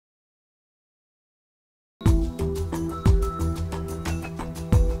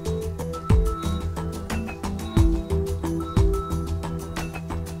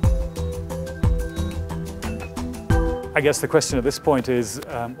I guess the question at this point is,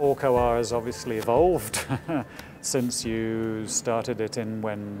 ORCOR has obviously evolved since you started it in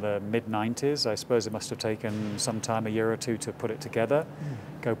the mid-90s. I suppose it must have taken some time, a year or two, to put it together,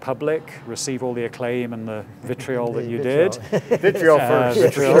 go public, receive all the acclaim and the vitriol that you did. Vitriol first.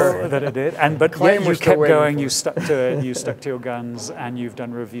 Vitriol that it did. But yet you kept going, you stuck to it, you stuck to your guns, and you've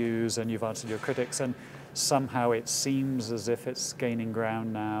done reviews and you've answered your critics, and somehow it seems as if it's gaining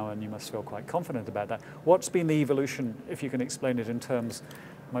ground now, and you must feel quite confident about that. What's been the evolution, if you can explain it in terms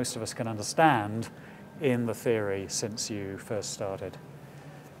most of us can understand, in the theory since you first started?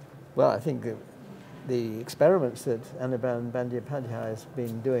 Well, I think the experiments that Anirban Bandyopadhyay has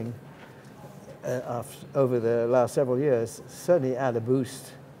been doing over the last several years certainly add a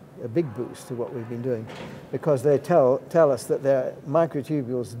boost, a big boost to what we've been doing, because they tell us that their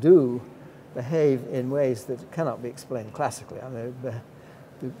microtubules do behave in ways that cannot be explained classically. I mean,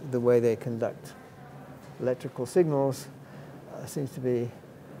 the way they conduct electrical signals seems to be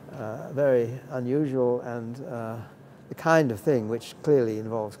very unusual, and the kind of thing which clearly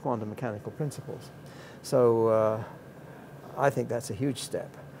involves quantum mechanical principles. So I think that's a huge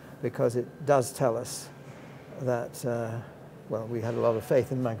step, because it does tell us that, well, we had a lot of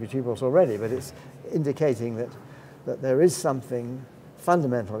faith in microtubules already, but it's indicating that there is something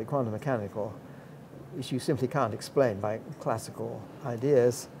fundamentally quantum mechanical which you simply can't explain by classical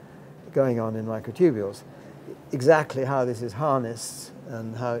ideas going on in microtubules. Exactly how this is harnessed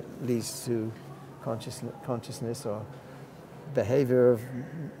and how it leads to consciousness or behavior of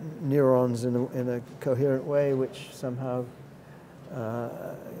neurons in a coherent way, which somehow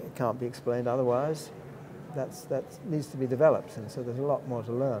can't be explained otherwise, that needs to be developed, and so there's a lot more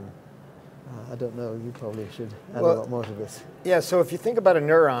to learn. I don't know, you probably should add a lot more to this. Yeah, so if you think about a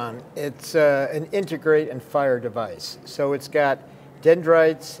neuron, it's an integrate and fire device. So it's got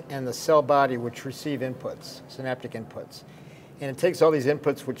dendrites and the cell body which receive inputs, synaptic inputs. And it takes all these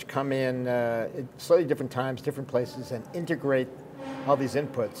inputs which come in at slightly different times, different places, and integrate all these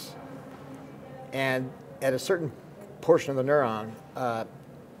inputs. And at a certain portion of the neuron,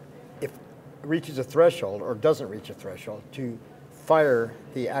 if it reaches a threshold or doesn't reach a threshold, to fire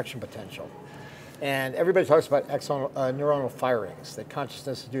the action potential. And everybody talks about neuronal firings, that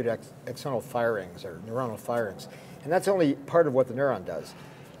consciousness is due to axonal firings or neuronal firings. And that's only part of what the neuron does.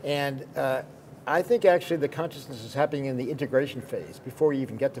 And I think actually the consciousness is happening in the integration phase before you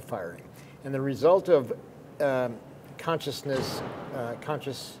even get to firing. And the result of conscious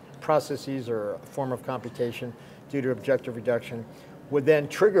processes or a form of computation due to objective reduction would then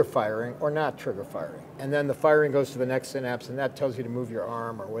trigger firing or not trigger firing. And then the firing goes to the next synapse, and that tells you to move your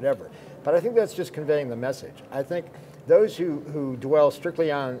arm or whatever. But I think that's just conveying the message. I think those who dwell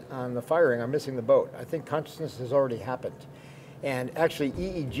strictly on the firing are missing the boat. I think consciousness has already happened. And actually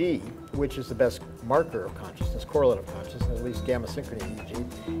EEG, which is the best marker of consciousness, correlate of consciousness, at least gamma synchrony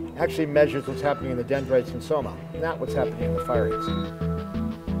EEG, actually measures what's happening in the dendrites and soma, not what's happening in the firings.